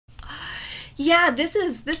Yeah, this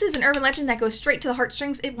is an urban legend that goes straight to the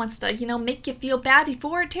heartstrings. It wants to, make you feel bad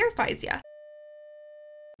before it terrifies you.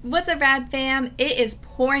 What's up, Rad fam? It is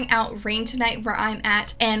pouring out rain tonight where I'm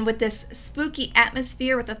at, and with this spooky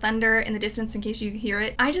atmosphere with the thunder in the distance in case you hear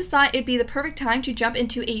it, I just thought it'd be the perfect time to jump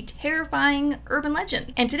into a terrifying urban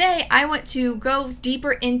legend. And today I want to go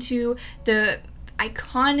deeper into the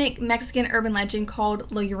iconic Mexican urban legend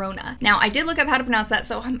called La Llorona. Now, I did look up how to pronounce that,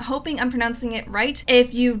 so I'm hoping I'm pronouncing it right.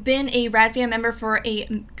 If you've been a Rad Fam member for a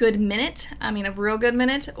good minute, I mean a real good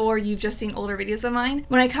minute, or you've just seen older videos of mine,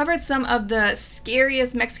 when I covered some of the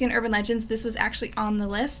scariest Mexican urban legends, this was actually on the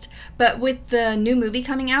list. But with the new movie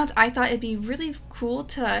coming out, I thought it'd be really cool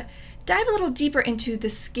to dive a little deeper into the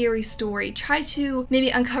scary story, try to maybe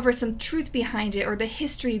uncover some truth behind it, or the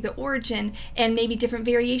history, the origin, and maybe different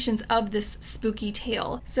variations of this spooky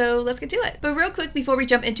tale. So let's get to it. But real quick, before we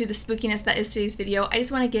jump into the spookiness that is today's video, I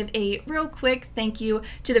just want to give a real quick thank you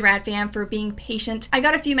to the Rad Fam for being patient. I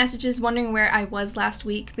got a few messages wondering where I was last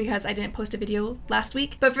week because I didn't post a video last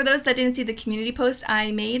week. But for those that didn't see the community post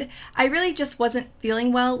I made, I really just wasn't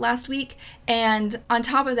feeling well last week. And on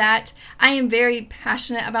top of that, I am very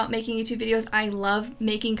passionate about making YouTube videos. I love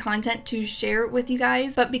making content to share with you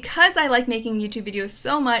guys, but because I like making YouTube videos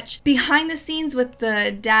so much, behind the scenes with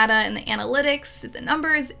the data and the analytics, the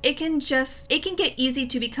numbers, it can get easy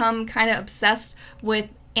to become kind of obsessed with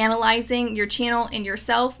analyzing your channel and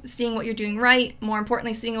yourself, seeing what you're doing right, more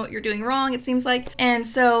importantly, seeing what you're doing wrong, it seems like. And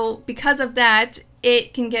so because of that,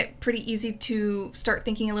 it can get pretty easy to start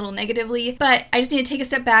thinking a little negatively, but I just need to take a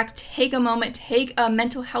step back, take a moment, take a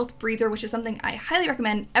mental health breather, which is something I highly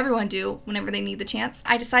recommend everyone do whenever they need the chance.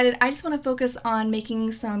 I decided I just want to focus on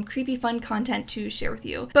making some creepy fun content to share with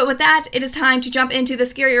you. But with that, it is time to jump into the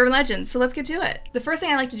scary urban legends, so let's get to it. The first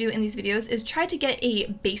thing I like to do in these videos is try to get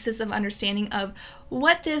a basis of understanding of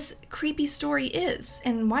what this creepy story is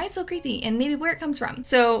and why it's so creepy and maybe where it comes from.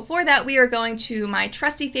 So for that, we are going to my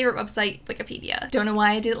trusty favorite website, Wikipedia. Don't know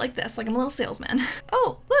why I did it like this, like I'm a little salesman.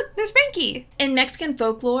 Oh, look, there's Frankie. In Mexican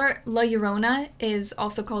folklore, La Llorona, is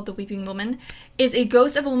also called the Weeping Woman, is a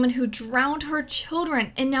ghost of a woman who drowned her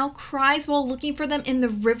children and now cries while looking for them in the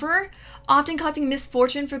river, often causing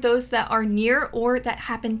misfortune for those that are near or that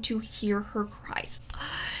happen to hear her cries.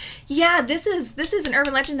 Yeah, this is an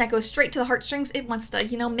urban legend that goes straight to the heartstrings. It wants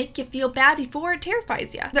to, make you feel bad before it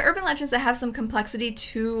terrifies you. The urban legends that have some complexity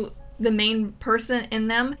to the main person in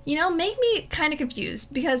them, make me kind of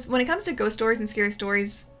confused, because when it comes to ghost stories and scary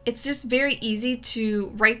stories, it's just very easy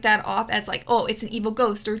to write that off as like, oh, it's an evil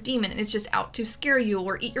ghost or demon and it's just out to scare you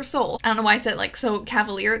or eat your soul. I don't know why I said like so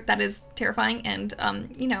cavalier. That is terrifying, and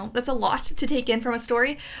that's a lot to take in from a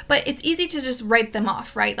story, but it's easy to just write them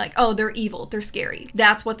off, right? Like, oh, they're evil, they're scary,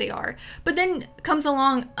 that's what they are. But then comes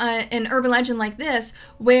along an urban legend like this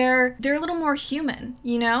where they're a little more human,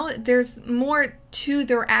 there's more to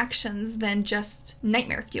their actions than just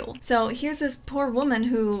nightmare fuel. So here's this poor woman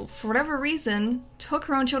who, for whatever reason, took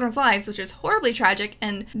her own children's lives, which is horribly tragic,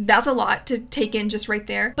 and that's a lot to take in just right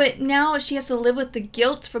there. But now she has to live with the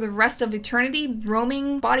guilt for the rest of eternity,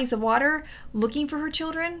 roaming bodies of water, looking for her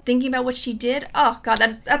children, thinking about what she did. Oh God,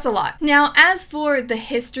 that's a lot. Now, as for the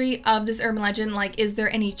history of this urban legend, like, is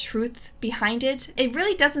there any truth behind it? It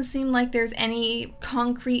really doesn't seem like there's any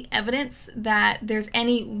concrete evidence that there's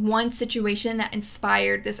any one situation that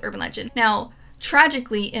inspired this urban legend. Now,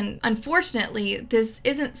 tragically and unfortunately, this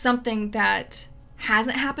isn't something that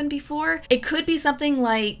hasn't happened before. It could be something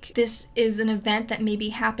like this is an event that maybe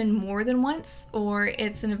happened more than once, or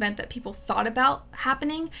it's an event that people thought about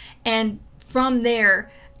happening, and from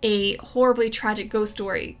there, a horribly tragic ghost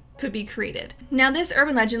story could be created. Now, this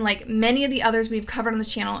urban legend, like many of the others we've covered on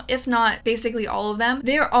this channel, if not basically all of them,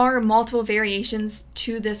 there are multiple variations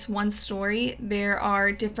to this one story. There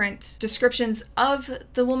are different descriptions of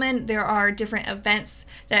the woman. There are different events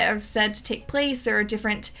that are said to take place. There are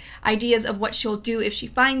different ideas of what she'll do if she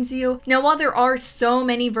finds you. Now, while there are so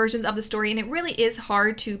many versions of the story, and it really is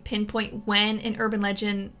hard to pinpoint when an urban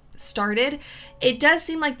legend started, it does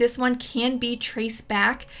seem like this one can be traced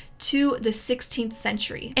back to the 16th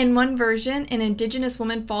century. In one version, an indigenous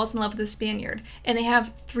woman falls in love with a Spaniard, and they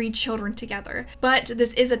have 3 children together. But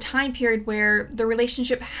this is a time period where the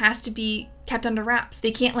relationship has to be kept under wraps.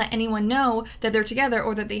 They can't let anyone know that they're together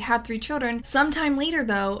or that they have 3 children. Sometime later,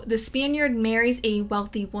 though, the Spaniard marries a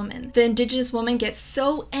wealthy woman. The indigenous woman gets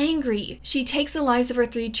so angry, she takes the lives of her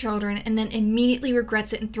 3 children and then immediately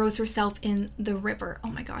regrets it and throws herself in the river. Oh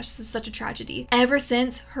my gosh, this is such a tragedy. Ever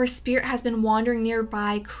since, her spirit has been wandering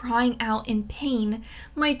nearby, crying out in pain,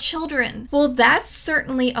 "My children." Well, that's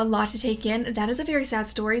certainly a lot to take in. That is a very sad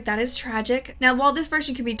story. That is tragic. Now, while this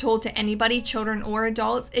version can be told to anybody, children or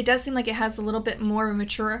adults, it does seem like it has has a little bit more of a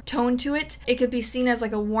mature tone to it. It could be seen as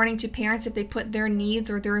like a warning to parents if they put their needs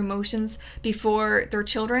or their emotions before their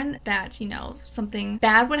children, that, you know, something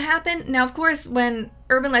bad would happen. Now, of course, when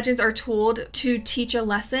urban legends are told to teach a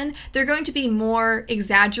lesson, they're going to be more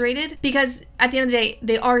exaggerated because at the end of the day,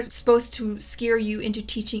 they are supposed to scare you into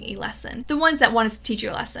teaching a lesson. The ones that want to teach you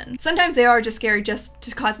a lesson. Sometimes they are just scary just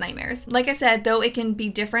to cause nightmares. Like I said, though it can be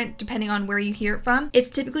different depending on where you hear it from, it's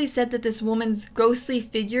typically said that this woman's ghostly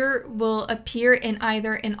figure will appear in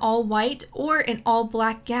either an all white or an all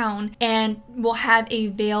black gown and will have a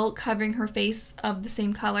veil covering her face of the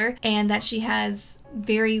same color, and that she has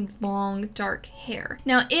very long dark hair.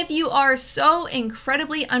 Now, if you are so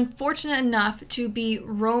incredibly unfortunate enough to be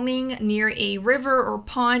roaming near a river or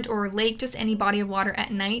pond or lake, just any body of water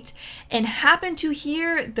at night, and happen to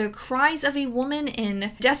hear the cries of a woman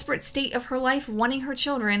in desperate state of her life wanting her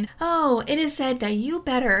children, oh, it is said that you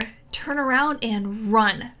better turn around and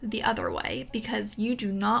run the other way because you do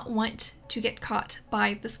not want to get caught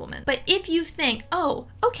by this woman. But if you think, oh,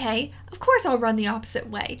 okay, of course I'll run the opposite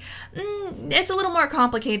way, it's a little more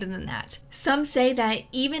complicated than that. Some say that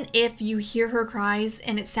even if you hear her cries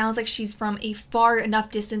and it sounds like she's from a far enough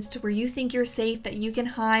distance to where you think you're safe, that you can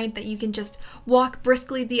hide, that you can just walk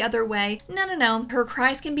briskly the other way, no. Her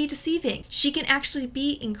cries can be deceiving. She can actually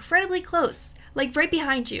be incredibly close, like right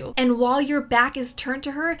behind you. And while your back is turned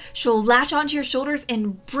to her, she'll latch onto your shoulders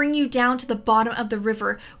and bring you down to the bottom of the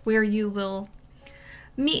river where you will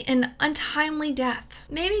meet an untimely death.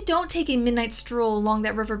 Maybe don't take a midnight stroll along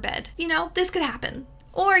that riverbed. You know, this could happen.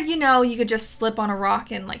 Or, you know, you could just slip on a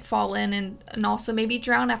rock and like fall in and also maybe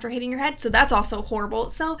drown after hitting your head. So that's also horrible.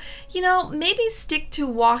 So, you know, maybe stick to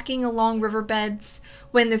walking along riverbeds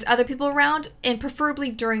when there's other people around, and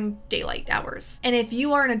preferably during daylight hours. And if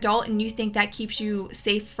you are an adult and you think that keeps you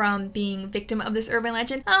safe from being victim of this urban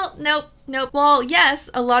legend, oh, nope. Well, yes,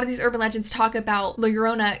 a lot of these urban legends talk about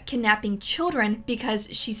Llorona kidnapping children because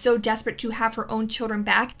she's so desperate to have her own children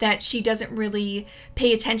back that she doesn't really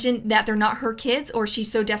pay attention that they're not her kids, or she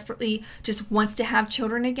so desperately just wants to have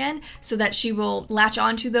children again so that she will latch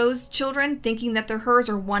onto those children thinking that they're hers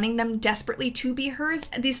or wanting them desperately to be hers.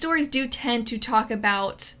 These stories do tend to talk about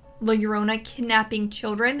La Llorona kidnapping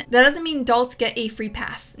children. That doesn't mean adults get a free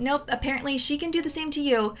pass. Nope, apparently she can do the same to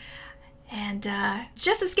you. And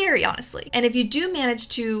just as scary, honestly. And if you do manage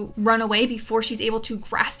to run away before she's able to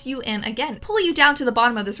grasp you and, again, pull you down to the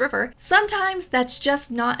bottom of this river, sometimes that's just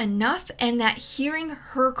not enough, and that hearing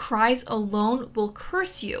her cries alone will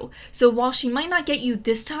curse you. So while she might not get you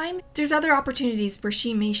this time, there's other opportunities where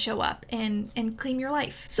she may show up and claim your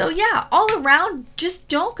life. So yeah, all around, just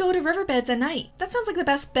don't go to riverbeds at night. That sounds like the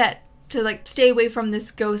best bet to like stay away from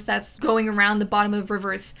this ghost that's going around the bottom of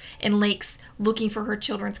rivers and lakes looking for her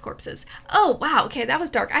children's corpses. Oh, wow, okay, that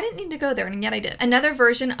was dark. I didn't need to go there, and yet I did. Another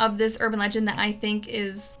version of this urban legend that I think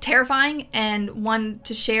is terrifying and one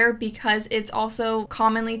to share because it's also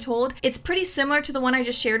commonly told. It's pretty similar to the one I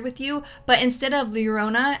just shared with you, but instead of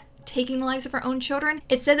Llorona taking the lives of her own children,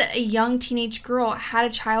 it said that a young teenage girl had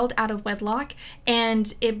a child out of wedlock,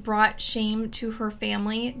 and it brought shame to her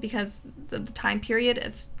family because of the time period.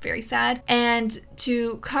 It's very sad. And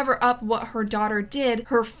to cover up what her daughter did,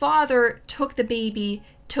 her father took the baby,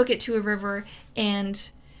 took it to a river, and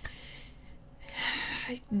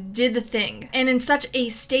did the thing. And in such a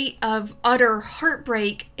state of utter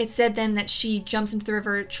heartbreak, it said then that she jumps into the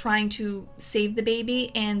river trying to save the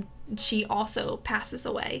baby, and she also passes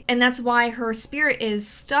away. And that's why her spirit is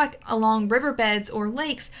stuck along riverbeds or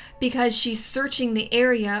lakes, because she's searching the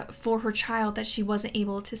area for her child that she wasn't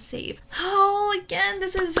able to save. Oh, again,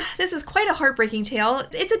 this is quite a heartbreaking tale.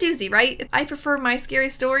 It's a doozy, right? I prefer my scary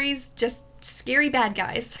stories just scary bad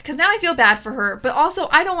guys, because now I feel bad for her, but also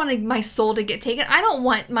I don't want my soul to get taken. I don't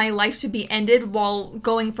want my life to be ended while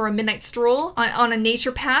going for a midnight stroll on a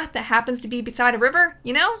nature path that happens to be beside a river,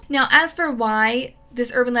 you know? Now, as for why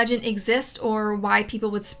this urban legend exists or why people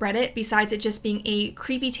would spread it, besides it just being a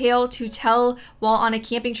creepy tale to tell while on a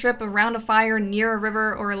camping trip around a fire near a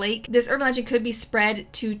river or a lake, this urban legend could be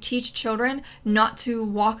spread to teach children not to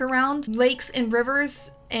walk around lakes and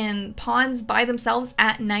rivers and ponds by themselves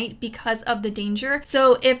at night because of the danger.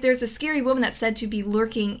 So if there's a scary woman that's said to be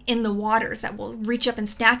lurking in the waters that will reach up and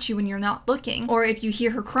snatch you when you're not looking, or if you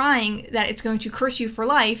hear her crying that it's going to curse you for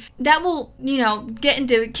life, that will, you know, get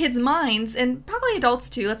into kids' minds and probably probably adults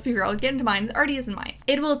too, let's be real, get into mine, it already is in mine.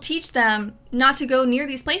 It will teach them not to go near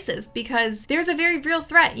these places because there's a very real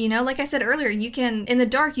threat, you know? Like I said earlier, you can, in the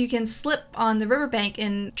dark, you can slip on the riverbank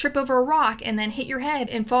and trip over a rock and then hit your head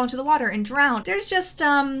and fall into the water and drown. There's just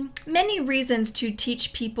many reasons to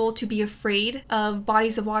teach people to be afraid of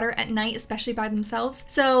bodies of water at night, especially by themselves.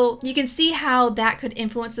 So you can see how that could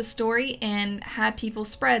influence the story and have people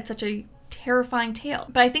spread such a terrifying tale.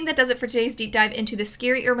 But I think that does it for today's deep dive into the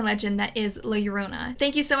scary urban legend that is La Llorona.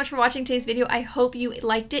 Thank you so much for watching today's video. I hope you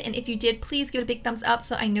liked it, and if you did, please give it a big thumbs up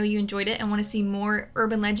so I know you enjoyed it and want to see more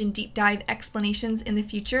urban legend deep dive explanations in the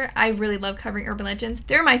future. I really love covering urban legends.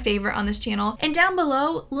 They're my favorite on this channel. And down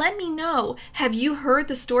below, let me know, have you heard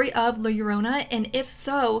the story of La Llorona? And if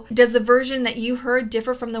so, does the version that you heard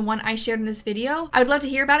differ from the one I shared in this video? I would love to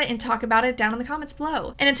hear about it and talk about it down in the comments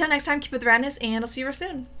below. And until next time, keep with the radness, and I'll see you real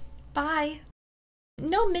soon. Bye.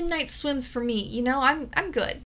 No midnight swims for me, you know, I'm good.